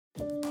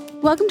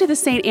Welcome to the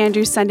St.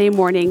 Andrew Sunday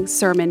Morning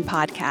Sermon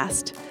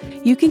Podcast.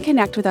 You can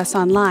connect with us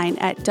online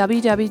at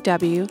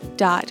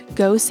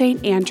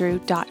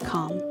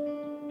www.gostandrew.com.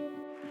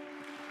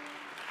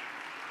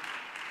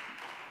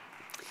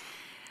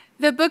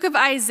 The book of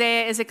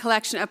Isaiah is a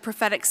collection of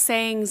prophetic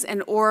sayings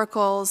and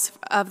oracles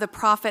of the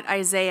prophet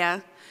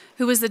Isaiah,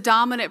 who was the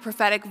dominant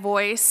prophetic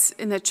voice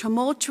in the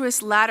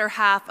tumultuous latter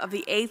half of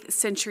the 8th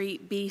century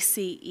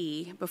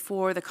BCE,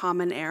 before the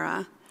Common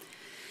Era.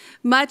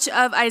 Much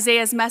of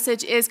Isaiah's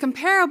message is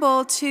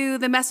comparable to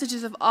the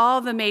messages of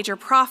all the major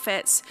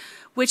prophets,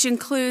 which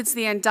includes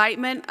the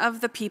indictment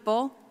of the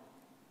people,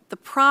 the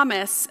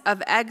promise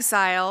of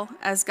exile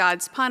as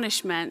God's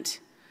punishment,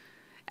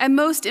 and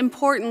most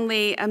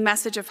importantly, a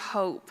message of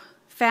hope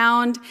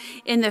found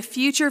in the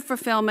future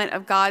fulfillment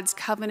of God's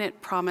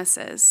covenant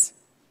promises,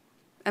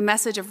 a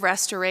message of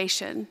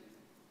restoration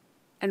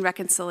and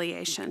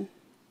reconciliation.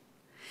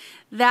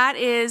 That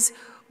is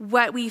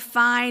what we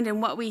find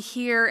and what we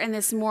hear in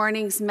this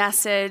morning's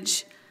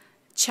message,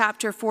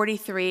 chapter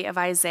 43 of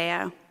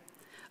Isaiah,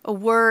 a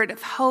word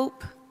of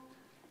hope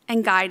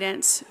and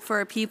guidance for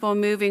a people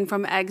moving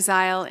from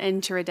exile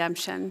into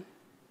redemption.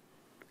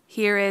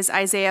 Here is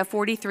Isaiah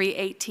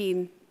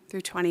 43:18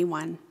 through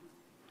 21.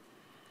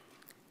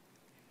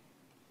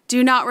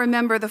 Do not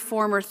remember the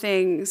former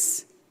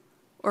things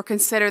or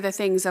consider the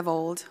things of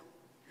old.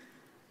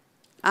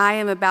 I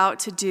am about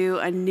to do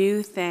a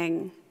new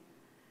thing.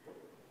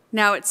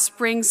 Now it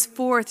springs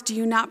forth, do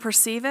you not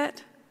perceive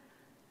it?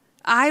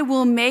 I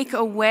will make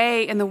a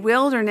way in the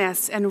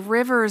wilderness and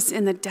rivers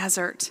in the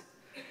desert.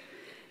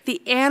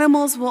 The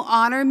animals will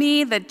honor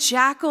me, the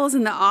jackals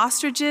and the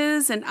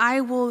ostriches, and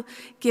I will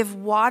give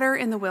water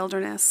in the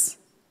wilderness,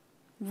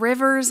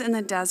 rivers in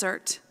the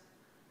desert,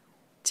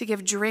 to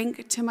give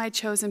drink to my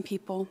chosen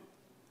people,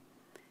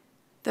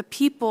 the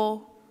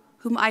people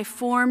whom I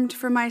formed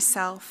for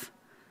myself,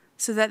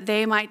 so that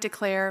they might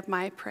declare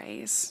my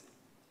praise.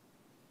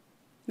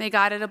 May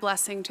God add a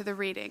blessing to the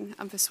reading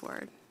of this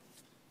word.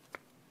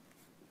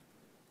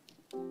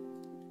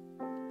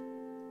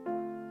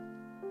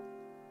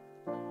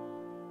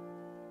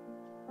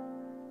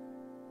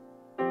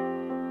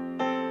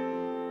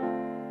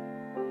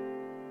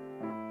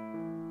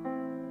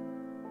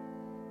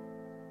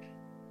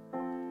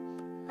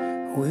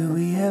 Will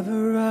we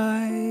ever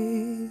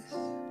rise?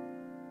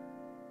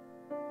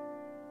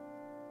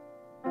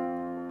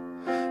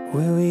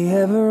 Will we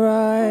ever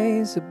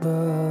rise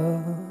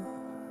above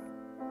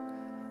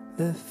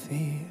the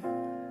fear?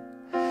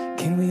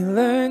 Can we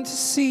learn to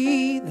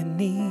see the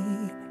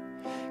need?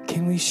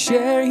 Can we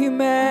share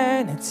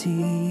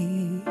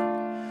humanity?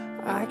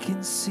 I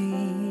can see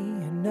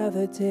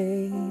another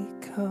day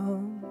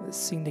come. Let's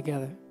sing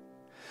together.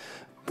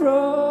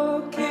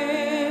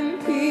 Broken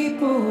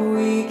people,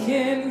 we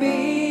can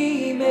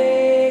be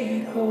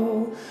made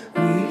whole.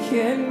 We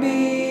can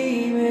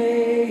be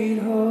made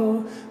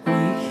whole.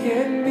 We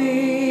can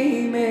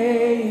be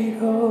made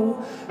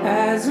whole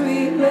as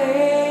we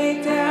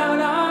lay down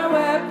our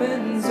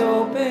weapons,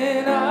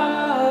 open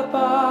up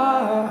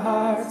our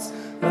hearts.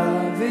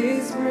 Love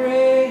is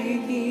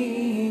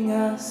breaking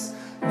us,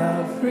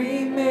 love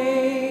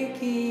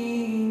remaking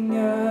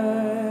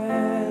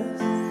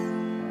us.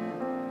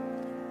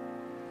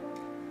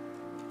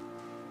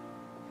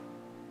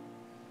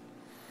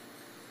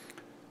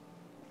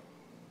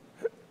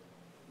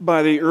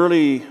 By the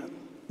early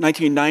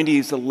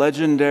 1990s, the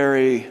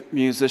legendary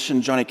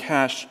musician Johnny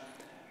Cash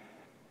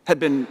had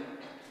been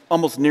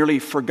almost nearly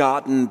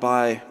forgotten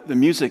by the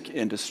music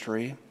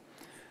industry.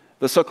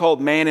 The so-called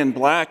Man in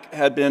Black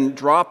had been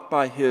dropped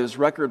by his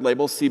record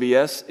label,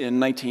 CBS, in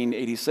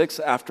 1986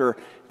 after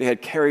they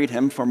had carried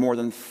him for more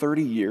than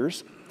 30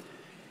 years.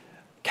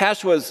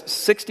 Cash was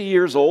 60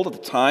 years old at the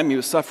time. He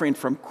was suffering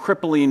from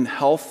crippling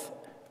health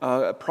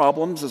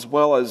problems as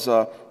well as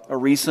a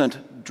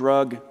recent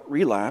drug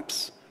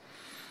relapse.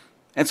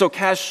 And so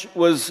Cash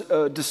was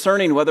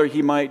discerning whether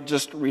he might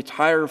just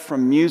retire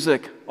from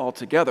music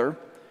altogether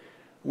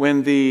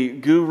when the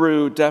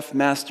guru, deaf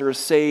master,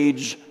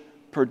 sage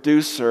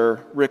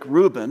producer Rick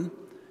Rubin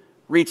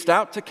reached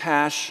out to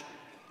Cash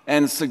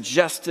and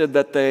suggested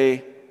that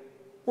they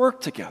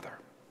work together.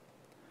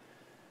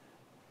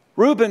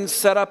 Rubin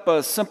set up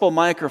a simple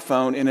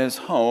microphone in his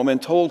home and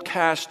told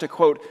Cash to,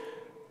 quote,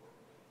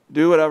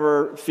 do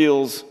whatever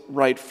feels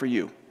right for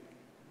you.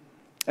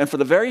 And for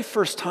the very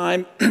first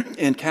time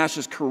in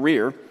Cash's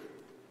career,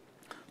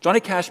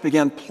 Johnny Cash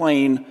began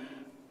playing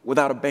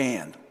without a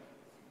band.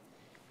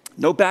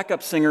 No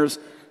backup singers,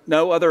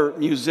 no other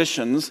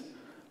musicians.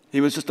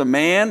 He was just a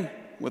man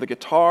with a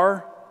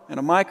guitar and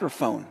a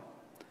microphone.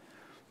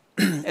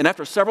 And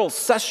after several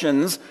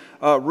sessions,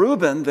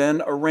 Rubin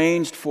then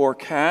arranged for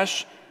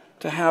Cash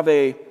to have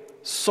a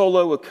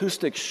solo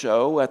acoustic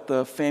show at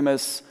the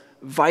famous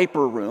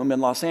Viper Room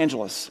in Los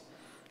Angeles.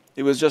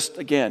 It was just,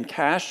 again,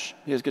 Cash,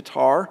 his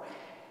guitar,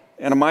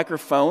 and a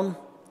microphone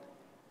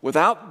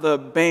without the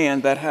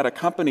band that had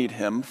accompanied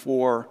him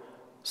for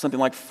something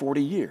like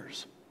 40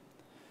 years.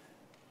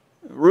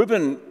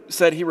 Rubin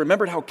said he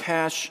remembered how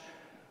Cash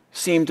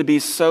seemed to be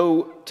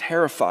so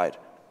terrified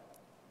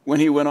when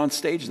he went on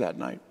stage that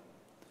night.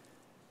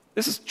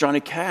 This is Johnny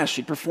Cash.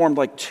 He performed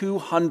like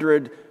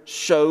 200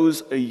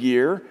 shows a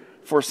year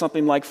for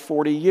something like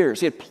 40 years.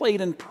 He had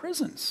played in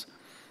prisons.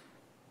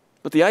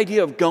 But the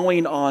idea of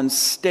going on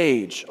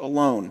stage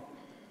alone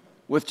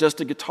with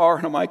just a guitar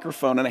and a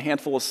microphone and a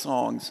handful of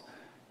songs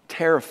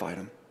terrified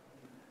him.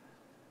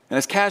 And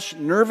as Cash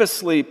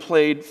nervously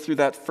played through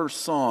that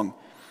first song,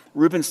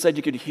 Reuben said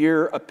you could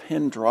hear a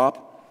pin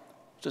drop,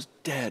 just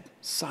dead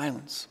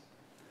silence.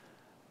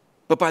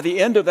 But by the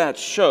end of that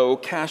show,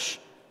 Cash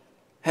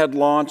had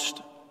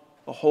launched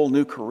a whole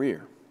new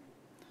career.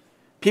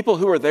 People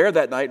who were there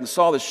that night and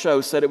saw the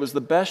show said it was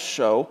the best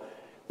show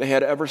they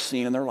had ever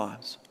seen in their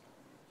lives.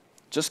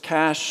 Just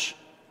Cash,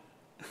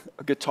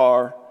 a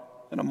guitar,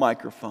 and a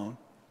microphone.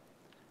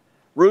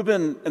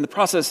 Reuben, in the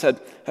process, had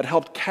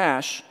helped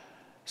Cash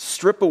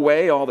strip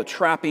away all the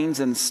trappings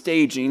and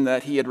staging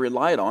that he had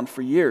relied on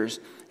for years.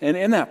 And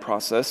in that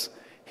process,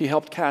 he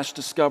helped Cash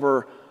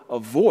discover a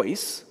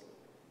voice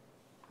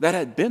that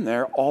had been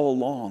there all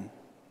along.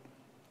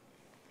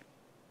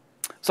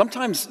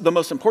 Sometimes the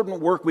most important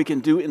work we can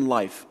do in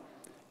life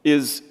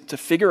is to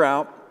figure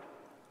out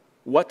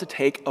what to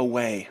take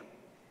away.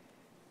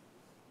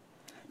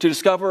 To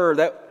discover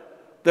that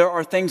there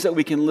are things that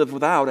we can live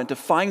without, and to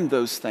find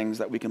those things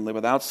that we can live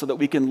without so that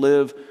we can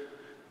live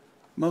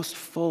most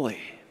fully.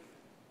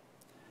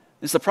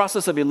 It's the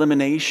process of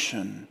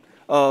elimination,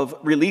 of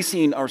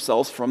releasing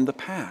ourselves from the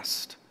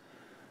past.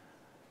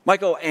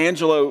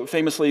 Michelangelo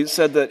famously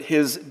said that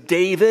his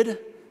David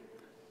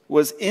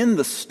was in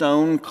the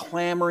stone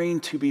clamoring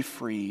to be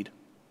freed.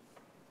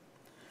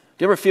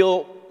 Do you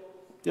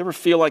ever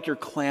feel like you're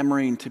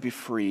clamoring to be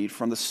freed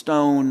from the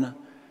stone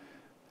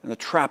and the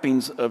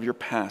trappings of your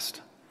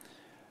past?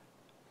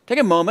 Take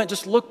a moment,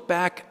 just look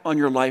back on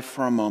your life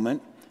for a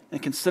moment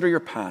and consider your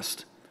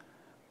past.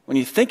 When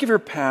you think of your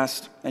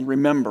past and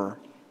remember,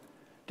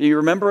 do you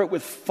remember it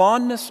with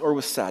fondness or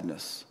with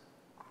sadness?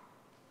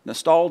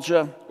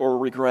 Nostalgia or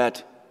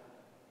regret?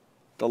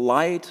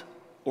 Delight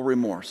or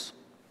remorse?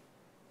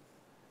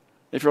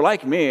 If you're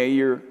like me,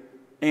 your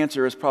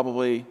answer is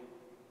probably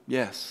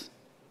yes.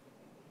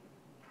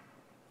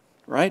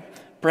 Right?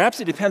 Perhaps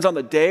it depends on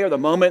the day or the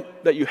moment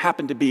that you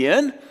happen to be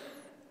in.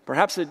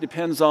 Perhaps it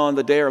depends on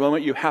the day or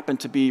moment you happen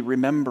to be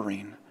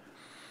remembering.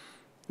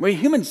 We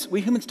humans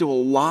do a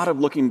lot of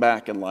looking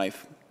back in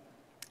life.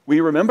 We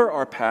remember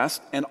our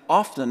past, and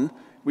often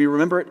we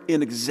remember it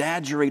in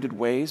exaggerated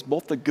ways,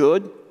 both the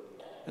good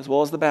as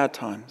well as the bad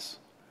times.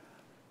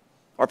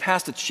 Our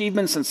past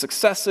achievements and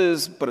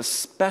successes, but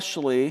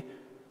especially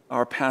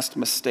our past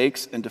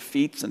mistakes and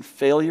defeats and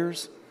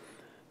failures,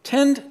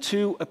 tend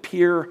to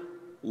appear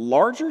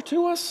larger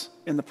to us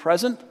in the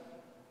present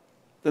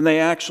than they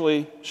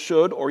actually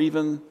should or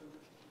even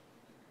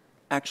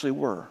actually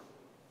were.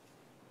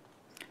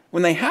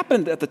 When they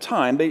happened at the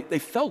time, they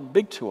felt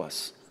big to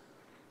us.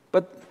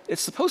 But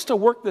it's supposed to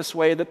work this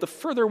way that the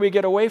further we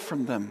get away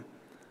from them,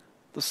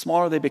 the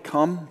smaller they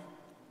become.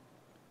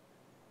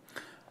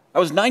 I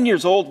was 9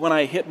 years old when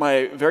I hit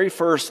my very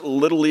first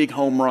Little League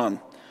home run.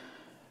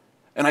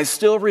 And I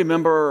still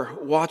remember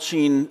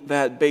watching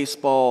that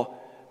baseball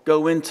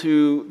go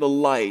into the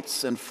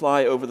lights and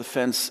fly over the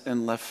fence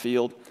in left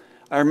field.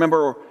 I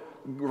remember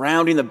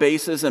rounding the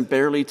bases and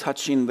barely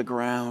touching the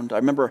ground. I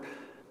remember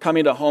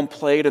coming to home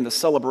plate and the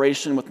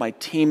celebration with my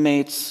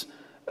teammates.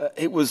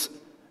 It was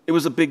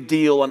a big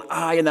deal, and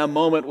I, in that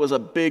moment, was a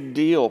big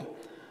deal.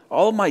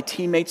 All of my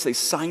teammates, they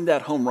signed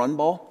that home run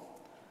ball,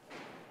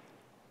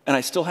 and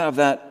I still have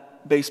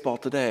that baseball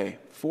today,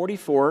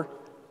 44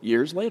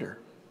 years later.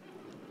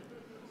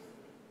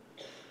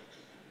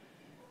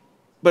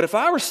 But if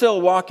I were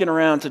still walking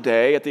around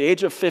today at the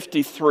age of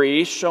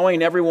 53,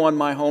 showing everyone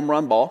my home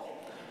run ball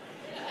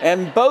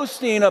and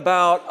boasting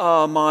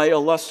about my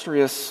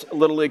illustrious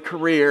Little League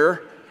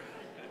career,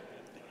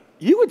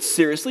 you would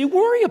seriously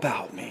worry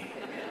about me.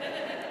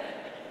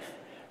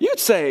 You'd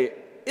say,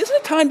 isn't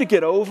it time to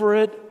get over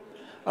it?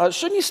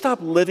 Shouldn't you stop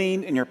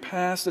living in your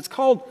past? It's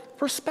called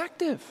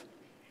perspective.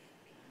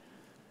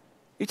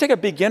 You take a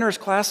beginner's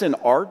class in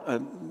art,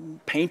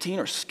 painting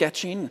or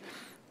sketching,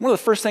 one of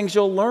the first things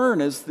you'll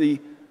learn is the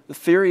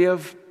theory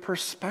of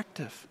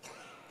perspective.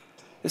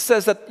 It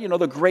says that,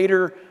 the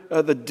greater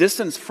the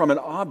distance from an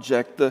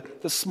object,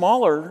 the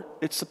smaller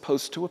it's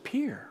supposed to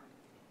appear.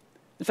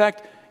 In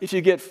fact, if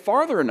you get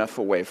farther enough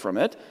away from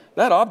it,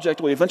 that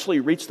object will eventually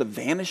reach the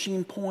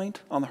vanishing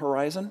point on the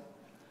horizon.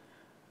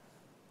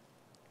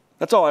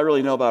 That's all I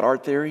really know about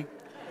art theory.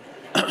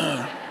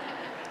 But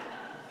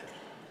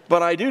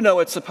I do know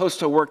it's supposed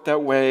to work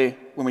that way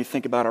when we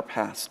think about our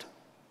past.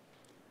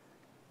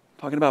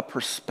 Talking about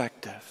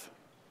perspective.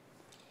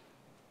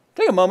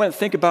 Take a moment and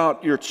think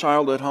about your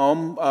childhood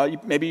home.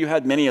 Maybe you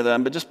had many of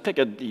them, but just pick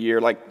a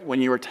year, like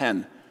when you were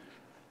 10.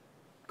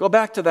 Go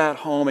back to that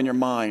home in your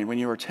mind when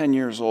you were 10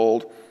 years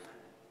old.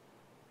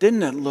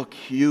 Didn't it look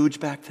huge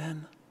back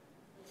then?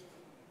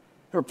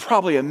 There were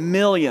probably a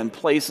million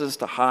places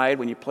to hide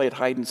when you played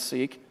hide and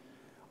seek.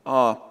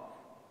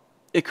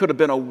 It could have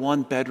been a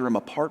one-bedroom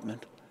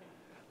apartment,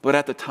 but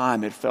at the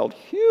time it felt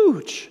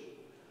huge.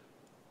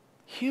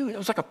 huge. It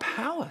was like a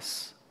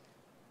palace.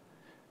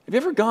 Have you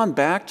ever gone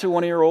back to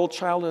one of your old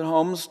childhood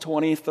homes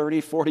 20,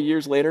 30, 40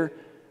 years later,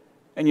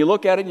 and you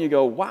look at it and you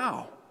go,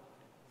 wow,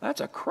 that's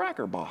a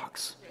cracker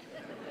box.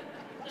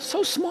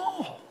 So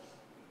small.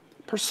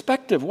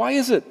 Perspective. Why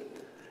is it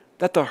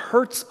that the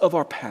hurts of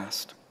our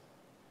past,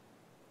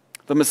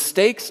 the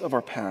mistakes of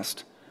our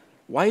past,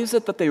 why is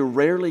it that they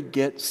rarely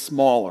get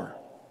smaller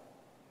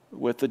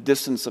with the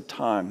distance of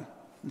time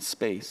and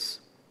space?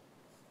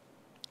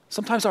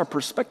 Sometimes our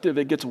perspective,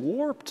 it gets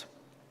warped.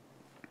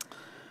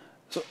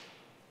 So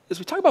as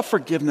we talk about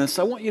forgiveness,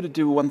 I want you to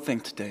do one thing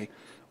today.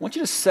 I want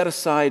you to set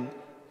aside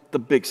the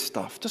big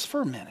stuff just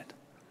for a minute.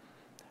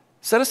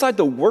 Set aside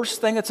the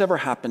worst thing that's ever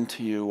happened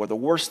to you or the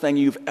worst thing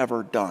you've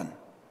ever done.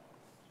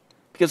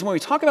 Because when we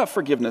talk about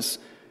forgiveness,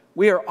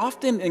 we are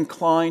often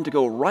inclined to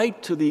go right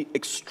to the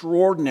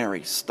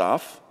extraordinary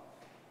stuff,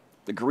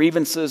 the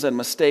grievances and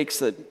mistakes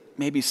that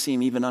maybe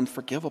seem even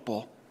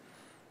unforgivable.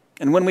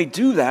 And when we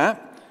do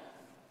that,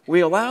 we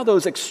allow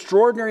those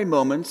extraordinary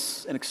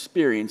moments and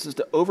experiences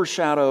to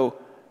overshadow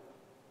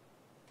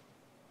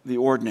the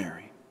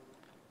ordinary.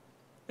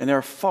 And there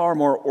are far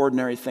more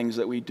ordinary things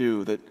that we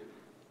do that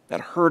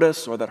hurt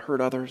us or that hurt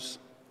others.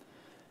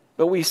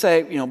 But we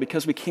say,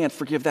 because we can't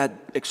forgive that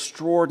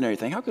extraordinary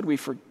thing, how could we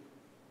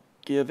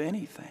forgive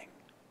anything?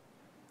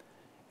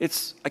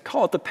 I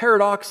call it the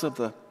paradox of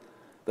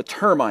the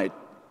termite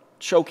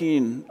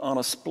choking on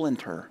a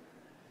splinter.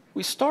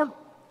 We start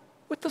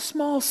with the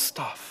small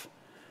stuff.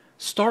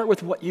 Start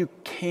with what you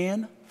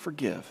can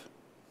forgive.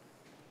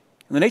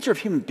 And the nature of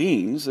human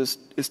beings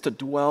is to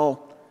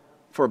dwell,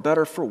 for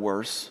better, for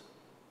worse,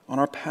 on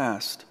our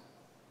past.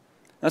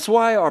 That's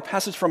why our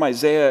passage from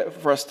Isaiah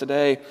for us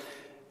today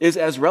is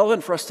as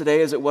relevant for us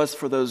today as it was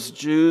for those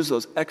Jews,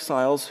 those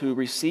exiles who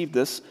received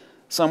this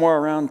somewhere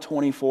around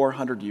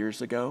 2,400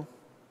 years ago.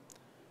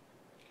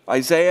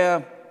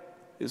 Isaiah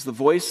is the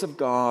voice of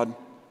God.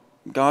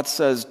 God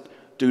says,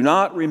 do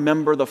not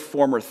remember the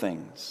former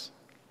things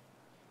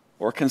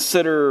or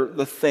consider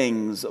the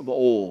things of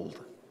old.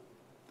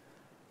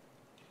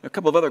 A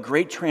couple of other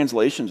great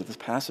translations of this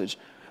passage.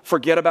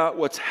 Forget about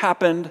what's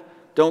happened.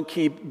 Don't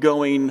keep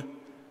going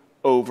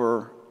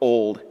over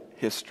old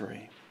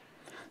history.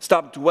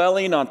 Stop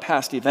dwelling on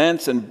past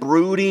events and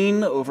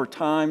brooding over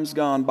times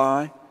gone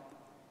by.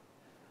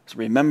 It's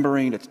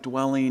remembering, it's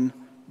dwelling,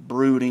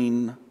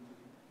 brooding.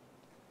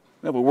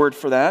 We have a word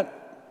for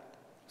that.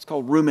 It's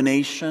called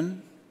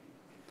rumination.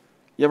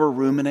 You ever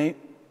ruminate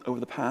over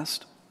the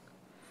past?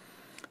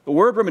 The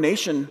word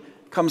rumination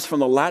comes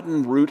from the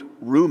Latin root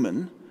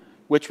rumen,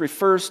 which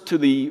refers to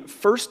the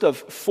first of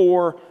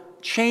 4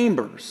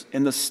 chambers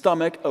in the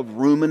stomach of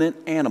ruminant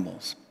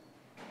animals.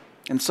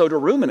 And so to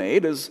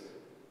ruminate is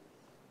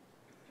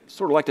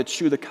sort of like to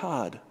chew the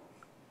cud.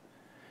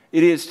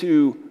 It is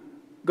to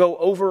go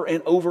over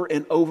and over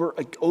and over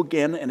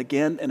again and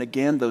again and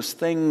again those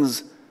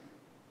things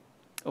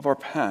of our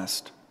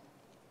past.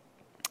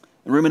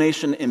 And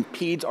rumination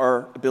impedes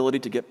our ability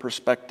to get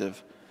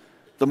perspective.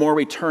 The more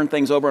we turn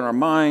things over in our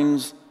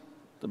minds,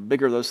 the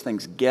bigger those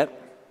things get.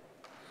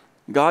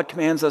 God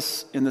commands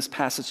us in this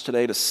passage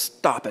today to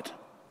stop it.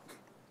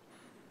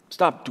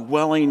 Stop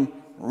dwelling,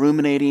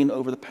 ruminating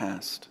over the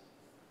past.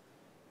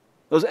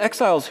 Those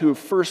exiles who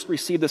first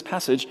received this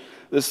passage,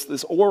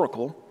 this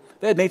oracle,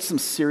 they had made some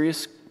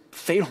serious,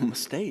 fatal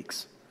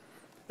mistakes.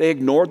 They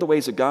ignored the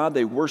ways of God.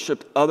 They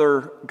worshiped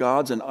other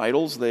gods and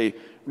idols. They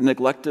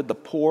neglected the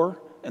poor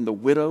and the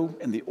widow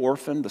and the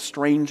orphan, the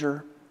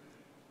stranger.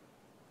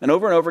 And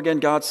over again,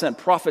 God sent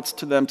prophets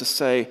to them to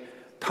say,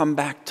 come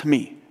back to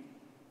me.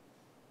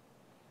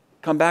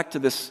 Come back to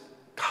this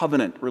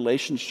covenant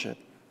relationship.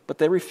 But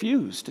they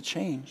refused to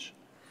change.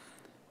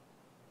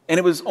 And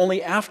it was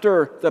only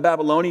after the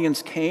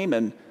Babylonians came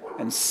and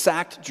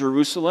sacked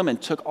Jerusalem and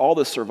took all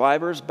the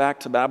survivors back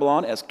to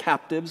Babylon as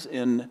captives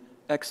in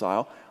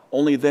exile,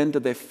 only then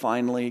did they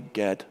finally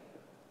get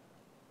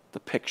the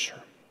picture.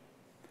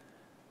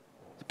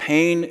 The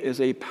pain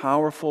is a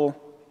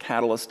powerful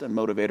catalyst and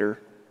motivator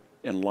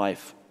in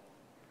life.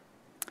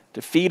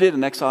 Defeated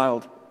and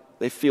exiled,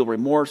 they feel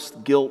remorse,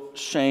 guilt,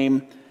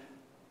 shame.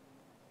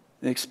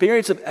 The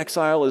experience of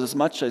exile is as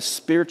much a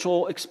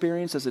spiritual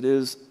experience as it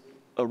is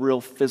a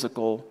real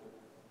physical,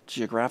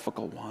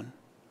 geographical one.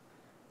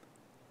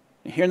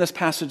 And here in this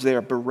passage, they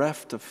are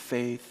bereft of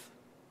faith.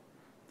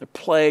 They're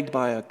plagued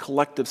by a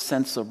collective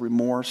sense of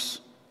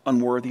remorse,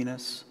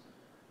 unworthiness.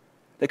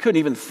 They couldn't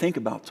even think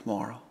about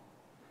tomorrow.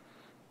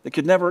 They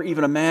could never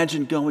even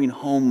imagine going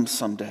home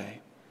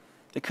someday.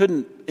 They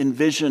couldn't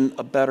envision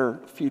a better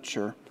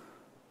future.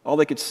 All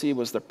they could see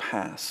was their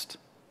past,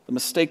 the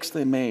mistakes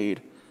they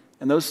made,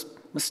 and those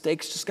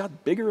mistakes just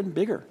got bigger and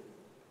bigger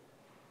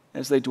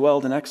as they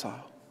dwelled in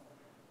exile.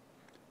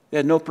 They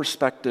had no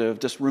perspective,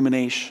 just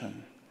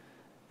rumination.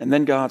 And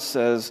then God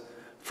says,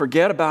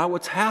 forget about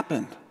what's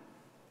happened.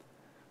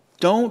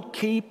 Don't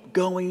keep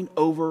going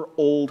over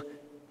old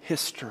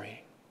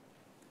history.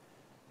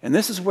 And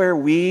this is where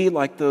we,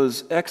 like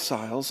those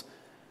exiles,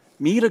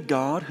 meet a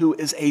God who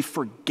is a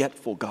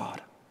forgetful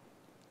God.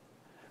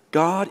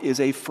 God is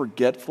a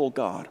forgetful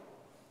God.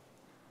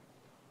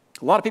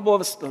 A lot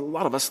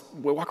of us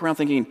we walk around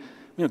thinking,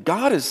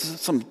 God is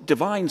some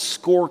divine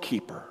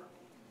scorekeeper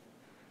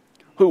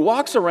who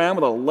walks around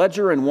with a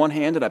ledger in one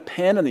hand and a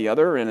pen in the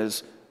other and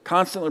is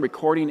constantly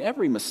recording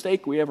every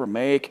mistake we ever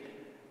make,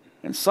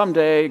 and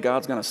someday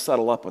God's going to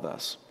settle up with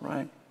us,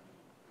 right?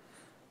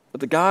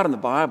 But the God in the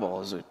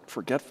Bible is a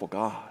forgetful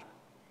God.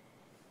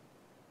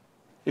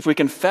 If we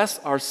confess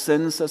our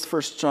sins, says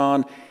 1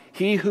 John,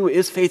 he who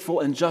is faithful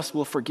and just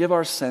will forgive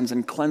our sins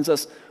and cleanse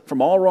us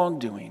from all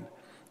wrongdoing.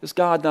 This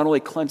God not only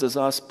cleanses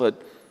us,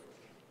 but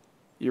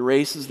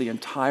erases the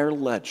entire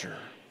ledger.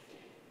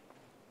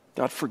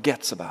 God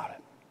forgets about it.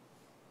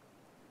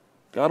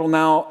 God will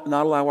now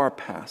not allow our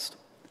past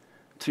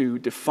to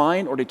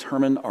define or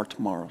determine our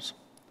tomorrows.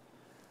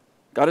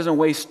 God doesn't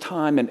waste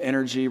time and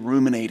energy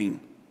ruminating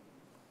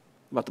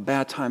about the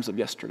bad times of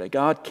yesterday.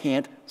 God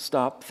can't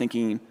stop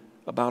thinking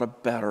about a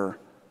better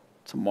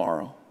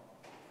tomorrow.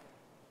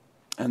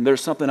 And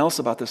there's something else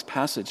about this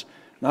passage.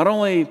 Not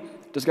only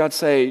does God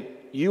say,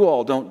 you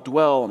all don't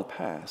dwell on the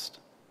past.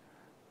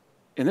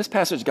 In this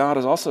passage, God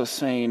is also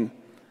saying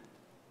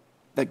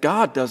that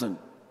God doesn't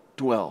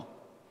dwell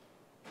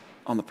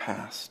on the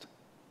past.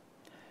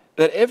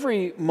 That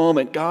every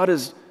moment, God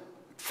is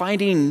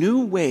finding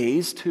new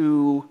ways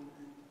to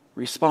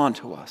respond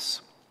to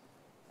us.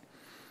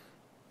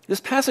 This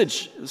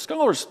passage,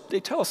 scholars, they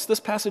tell us this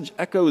passage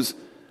echoes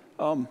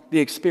the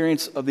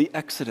experience of the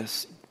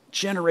Exodus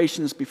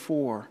generations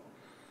before.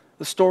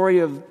 The story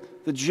of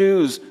the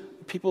Jews,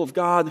 people of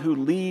God who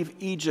leave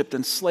Egypt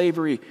and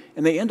slavery,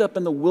 and they end up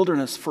in the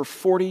wilderness for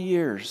 40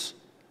 years.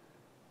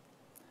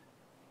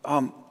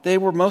 They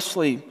were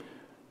mostly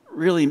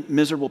really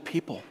miserable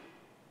people.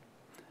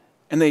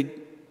 And they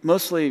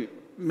mostly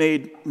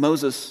made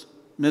Moses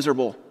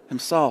miserable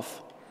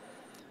himself.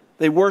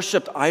 They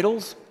worshiped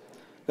idols.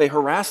 They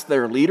harassed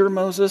their leader,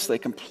 Moses. They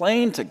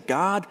complained to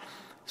God.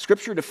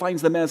 Scripture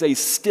defines them as a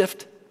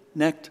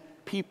stiff-necked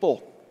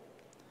people.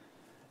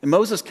 And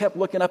Moses kept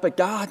looking up at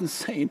God and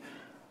saying,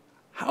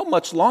 how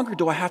much longer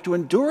do I have to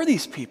endure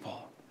these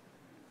people?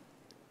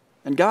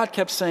 And God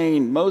kept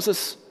saying,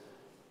 Moses,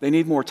 they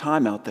need more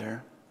time out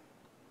there.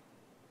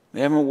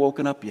 They haven't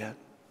woken up yet.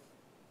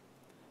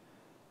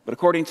 But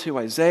according to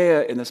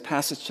Isaiah in this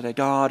passage today,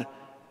 God's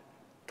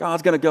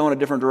going to go in a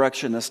different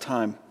direction this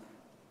time.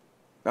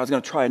 God's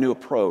going to try a new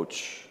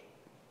approach.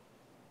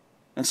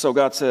 And so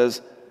God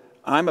says,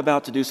 I'm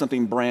about to do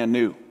something brand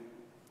new.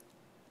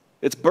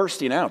 It's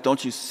bursting out.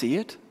 Don't you see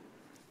it?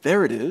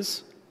 There it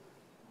is.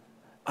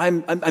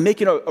 I'm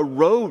making a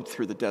road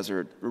through the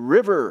desert,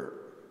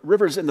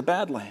 rivers in the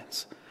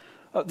Badlands.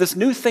 This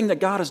new thing that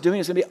God is doing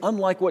is going to be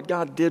unlike what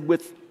God did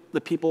with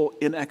the people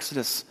in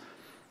Exodus.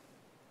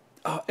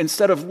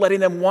 Instead of letting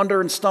them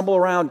wander and stumble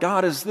around,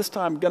 God is this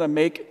time going to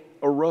make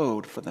a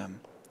road for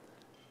them.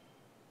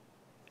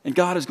 And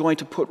God is going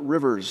to put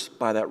rivers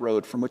by that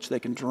road from which they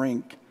can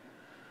drink.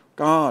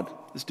 God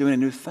is doing a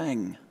new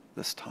thing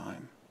this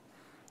time.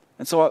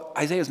 And so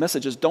Isaiah's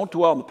message is don't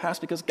dwell in the past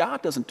because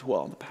God doesn't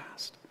dwell in the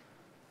past.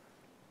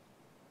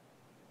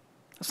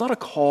 It's not a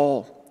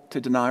call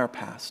to deny our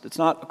past. It's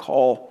not a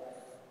call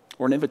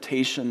or an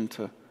invitation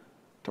to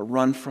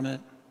run from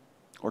it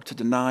or to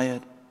deny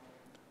it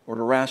or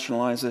to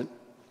rationalize it,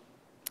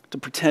 to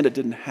pretend it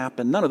didn't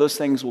happen. None of those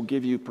things will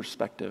give you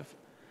perspective.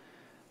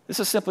 This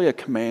is simply a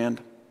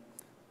command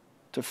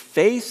to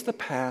face the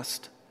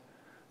past,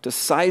 to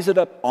size it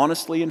up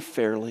honestly and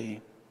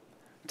fairly,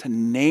 to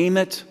name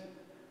it,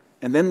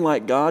 and then,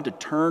 like God, to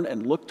turn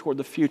and look toward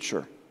the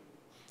future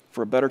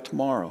for a better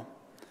tomorrow.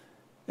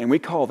 And we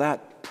call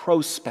that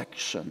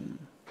prospection.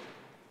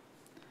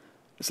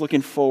 It's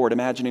looking forward,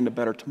 imagining a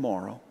better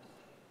tomorrow.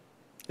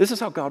 This is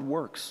how God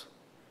works.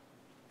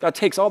 God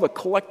takes all the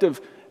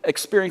collective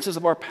experiences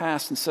of our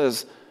past and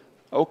says,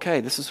 okay,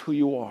 this is who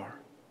you are.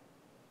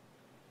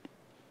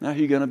 Now who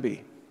are you going to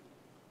be?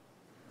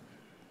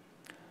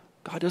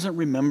 God doesn't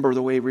remember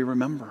the way we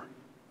remember.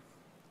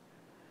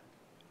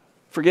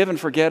 Forgive and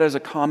forget is a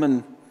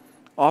common,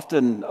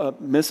 often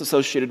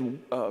misassociated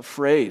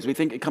phrase. We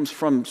think it comes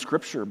from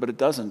Scripture, but it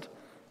doesn't.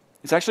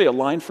 It's actually a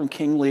line from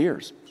King Lear,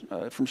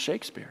 from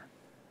Shakespeare.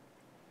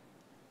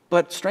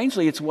 But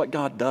strangely, it's what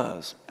God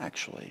does,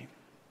 actually.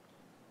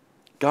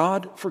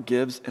 God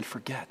forgives and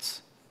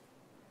forgets.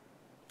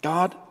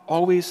 God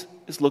always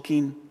is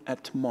looking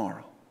at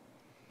tomorrow,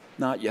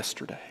 not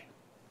yesterday.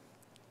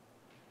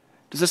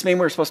 Does this mean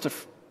we're supposed to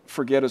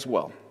forget as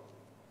well?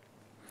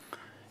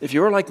 If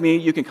you're like me,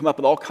 you can come up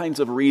with all kinds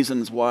of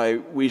reasons why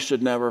we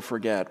should never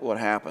forget what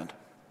happened.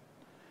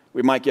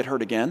 We might get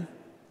hurt again.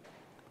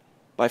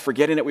 By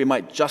forgetting it, we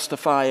might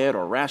justify it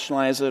or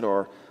rationalize it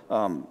or,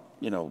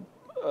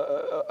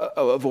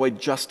 avoid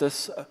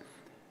justice.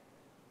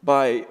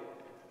 By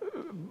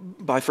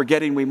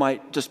forgetting, we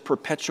might just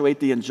perpetuate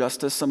the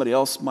injustice. Somebody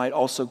else might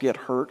also get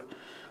hurt.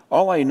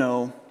 All I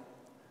know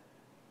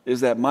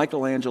is that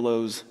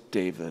Michelangelo's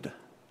David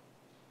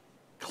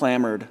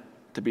clamored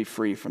to be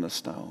free from the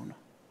stone.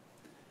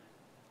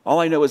 All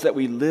I know is that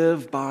we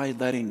live by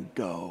letting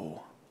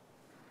go.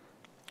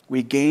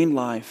 We gain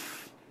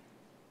life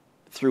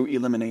through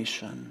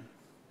elimination.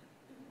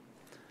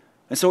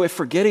 And so if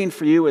forgetting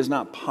for you is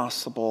not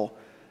possible,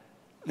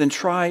 then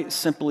try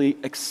simply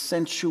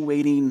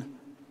accentuating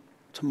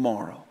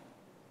tomorrow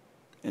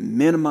and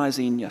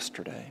minimizing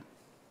yesterday.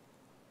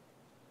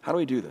 How do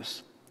we do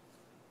this?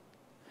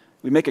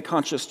 We make a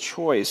conscious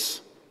choice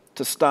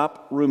to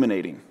stop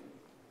ruminating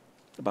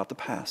about the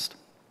past.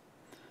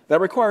 That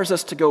requires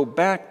us to go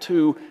back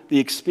to the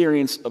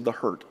experience of the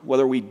hurt,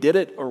 whether we did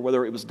it or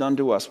whether it was done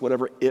to us,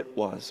 whatever it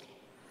was.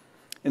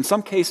 In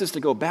some cases, to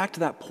go back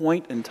to that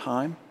point in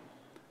time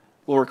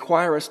will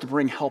require us to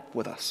bring help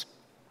with us.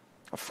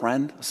 A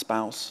friend, a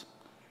spouse,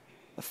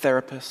 a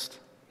therapist,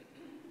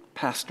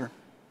 pastor.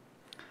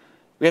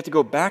 We have to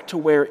go back to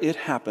where it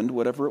happened,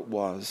 whatever it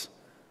was.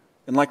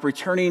 And like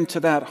returning to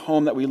that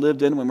home that we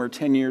lived in when we were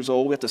 10 years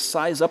old, we have to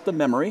size up the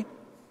memory.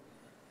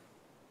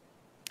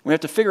 We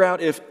have to figure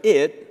out if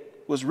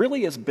it was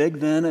really as big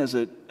then as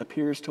it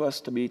appears to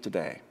us to be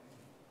today.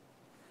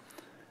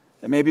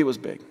 And maybe it was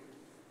big.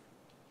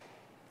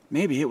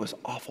 Maybe it was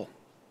awful.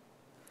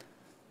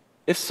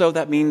 If so,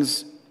 that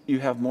means you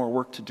have more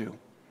work to do.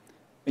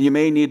 And you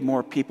may need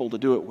more people to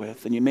do it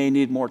with, and you may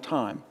need more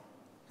time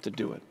to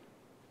do it.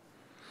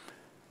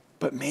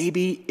 But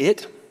maybe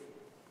it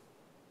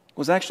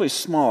was actually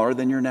smaller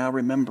than you're now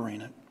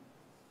remembering it.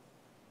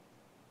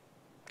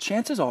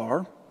 Chances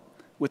are,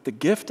 with the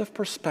gift of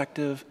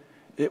perspective,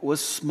 it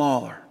was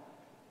smaller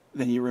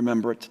than you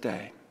remember it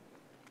today.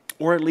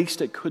 Or at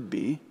least it could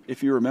be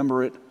if you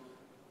remember it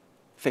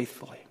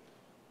faithfully.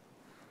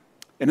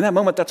 And in that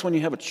moment, that's when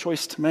you have a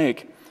choice to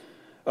make.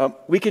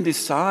 We can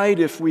decide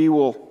if we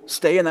will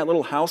stay in that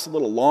little house a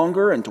little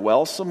longer and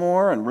dwell some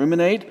more and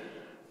ruminate.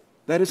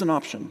 That is an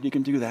option. You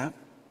can do that.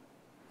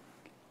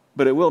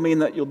 But it will mean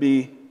that you'll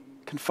be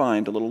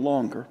confined a little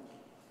longer.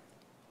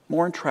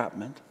 More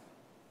entrapment.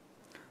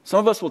 Some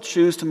of us will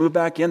choose to move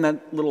back in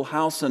that little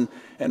house and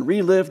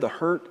relive the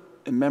hurt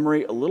and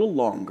memory a little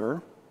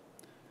longer.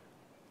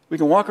 We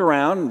can walk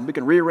around and we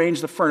can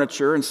rearrange the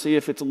furniture and see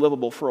if it's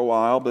livable for a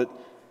while, but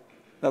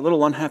that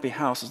little unhappy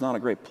house is not a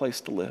great place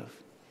to live.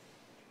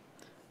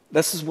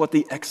 This is what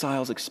the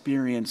exiles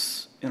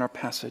experience in our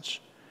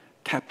passage.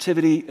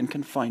 Captivity and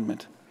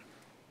confinement.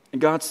 And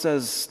God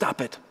says,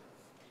 stop it.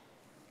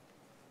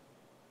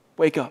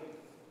 Wake up.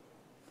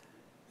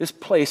 This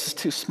place is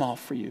too small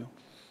for you.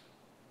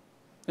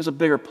 There's a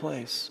bigger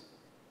place.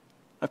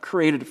 I've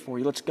created it for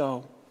you. Let's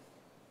go.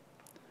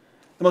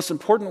 The most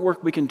important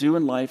work we can do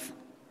in life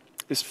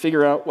is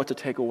figure out what to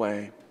take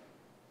away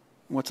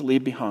and what to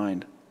leave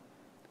behind.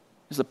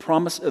 Is the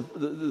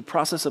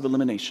process of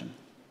elimination.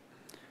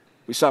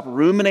 We stop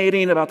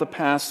ruminating about the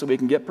past so we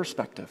can get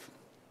perspective.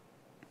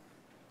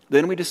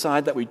 Then we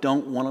decide that we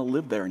don't want to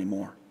live there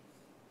anymore.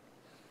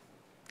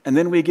 And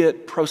then we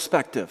get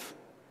prospective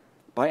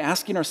by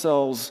asking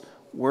ourselves,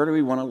 where do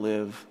we want to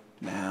live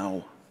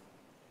now?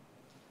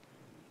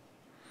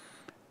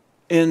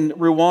 In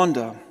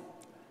Rwanda,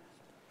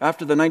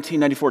 after the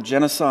 1994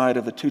 genocide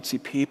of the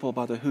Tutsi people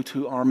by the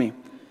Hutu army,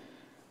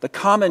 the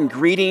common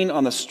greeting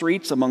on the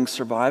streets among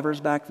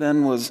survivors back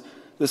then was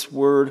this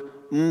word,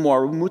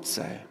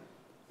 umwaramutse.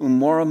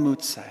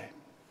 Umwaramutse.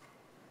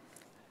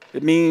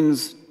 It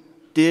means,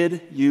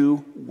 did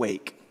you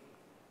wake?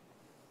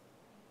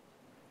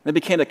 It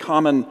became a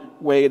common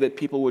way that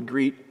people would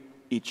greet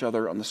each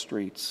other on the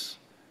streets.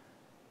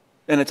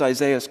 And it's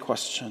Isaiah's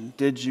question,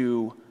 did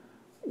you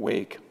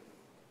wake?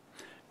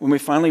 When we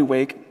finally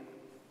wake,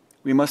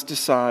 we must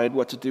decide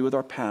what to do with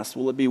our past.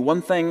 Will it be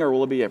one thing or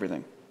will it be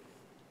everything?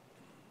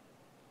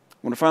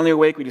 When we're finally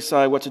awake, we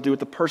decide what to do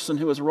with the person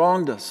who has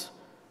wronged us.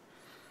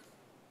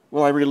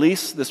 Will I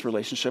release this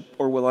relationship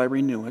or will I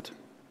renew it?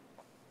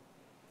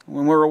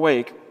 When we're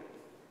awake,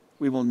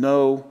 we will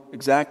know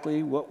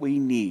exactly what we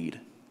need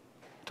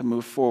to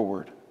move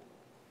forward.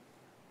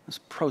 This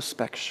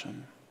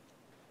prospection.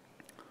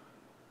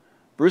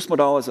 Bruce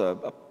Modal is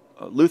a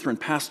Lutheran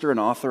pastor and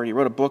author. He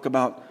wrote a book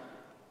about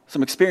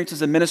some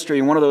experiences in ministry,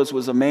 and one of those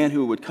was a man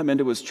who would come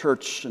into his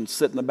church and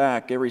sit in the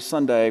back every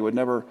Sunday, would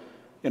never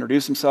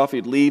introduce himself.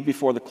 He'd leave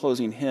before the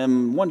closing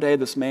hymn. One day,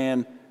 this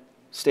man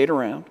stayed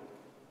around,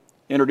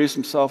 introduced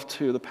himself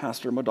to the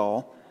pastor,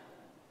 Modal,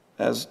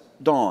 as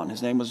Don.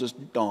 His name was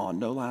just Don,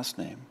 no last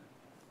name.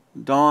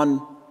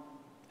 Don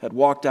had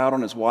walked out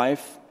on his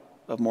wife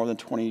of more than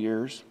 20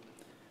 years.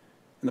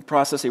 In the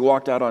process, he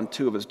walked out on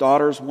two of his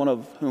daughters, one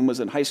of whom was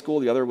in high school,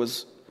 the other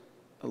was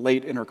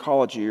late in her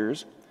college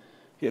years.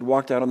 He had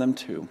walked out on them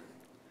too.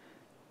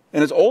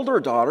 And his older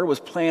daughter was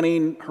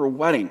planning her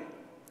wedding.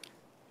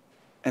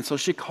 And so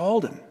she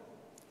called him,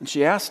 and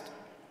she asked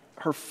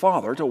her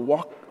father to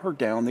walk her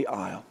down the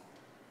aisle.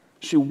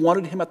 She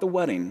wanted him at the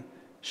wedding.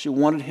 She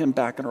wanted him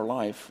back in her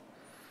life.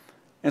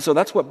 And so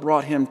that's what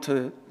brought him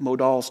to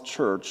Modal's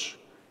church.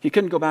 He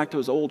couldn't go back to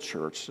his old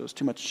church, so it was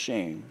too much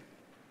shame.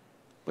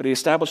 But he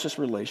established this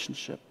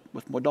relationship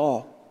with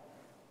Modal.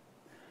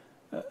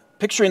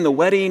 Picturing the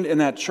wedding in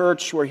that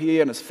church where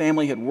he and his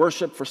family had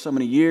worshiped for so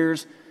many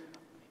years,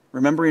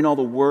 remembering all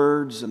the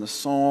words and the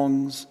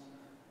songs,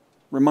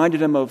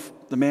 reminded him of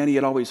the man he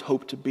had always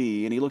hoped to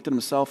be. And he looked at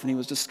himself and he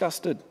was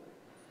disgusted.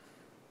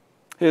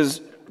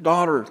 His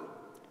daughter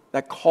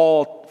that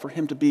call for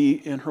him to be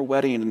in her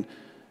wedding, and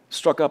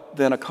struck up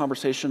then a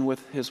conversation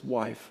with his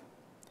wife.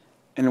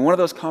 And in one of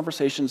those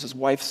conversations, his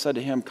wife said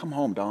to him, "Come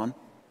home, Don.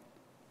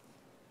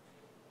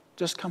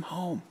 Just come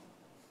home."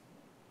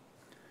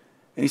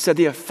 And he said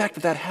the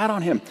effect that had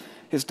on him,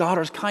 his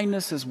daughter's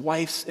kindness, his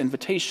wife's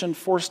invitation,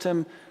 forced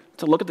him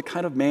to look at the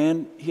kind of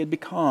man he had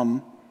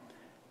become.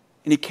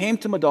 And he came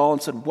to Madal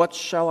and said, "What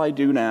shall I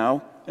do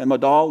now?" And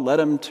Madal led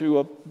him to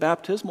a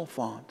baptismal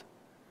font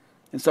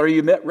and said, "Are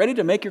you ready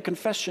to make your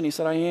confession?" He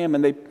said, "I am."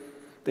 And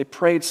they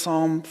prayed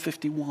Psalm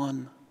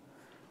 51.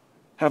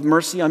 "Have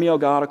mercy on me, O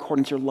God,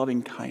 according to your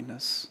loving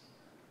kindness.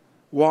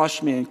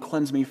 Wash me and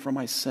cleanse me from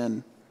my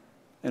sin."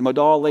 And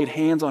Madal laid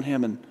hands on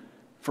him and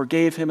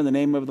forgave him in the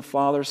name of the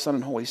Father, Son,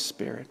 and Holy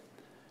Spirit.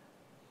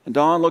 And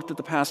Don looked at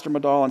the pastor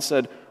Madal and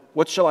said,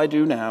 "What shall I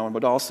do now?" And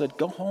Madal said,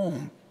 "Go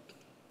home.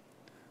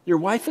 Your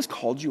wife has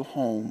called you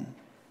home.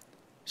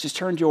 She's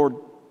turned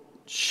your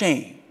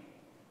shame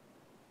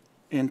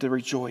into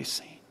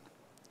rejoicing."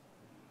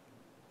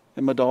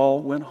 And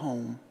Madal went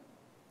home.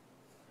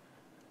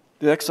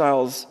 The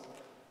exiles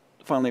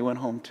finally went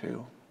home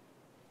too.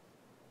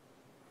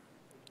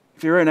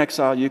 If you're in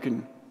exile, you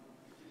can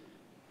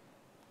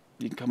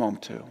come home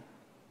too.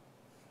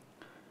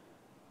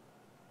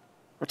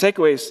 Our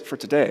takeaways for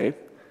today: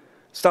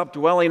 stop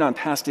dwelling on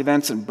past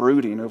events and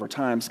brooding over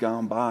times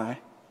gone by.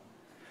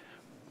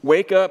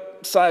 Wake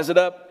up, size it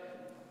up,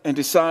 and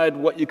decide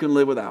what you can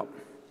live without.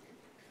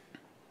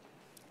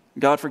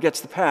 God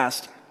forgets the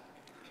past,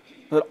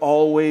 but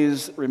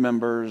always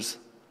remembers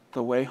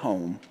the way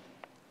home.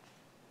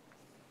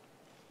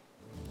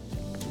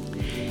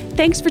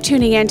 Thanks for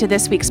tuning in to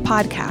this week's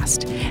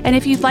podcast. And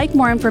if you'd like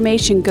more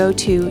information, go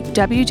to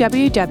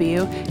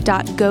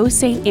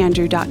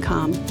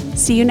www.gosaintandrew.com.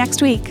 See you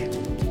next week.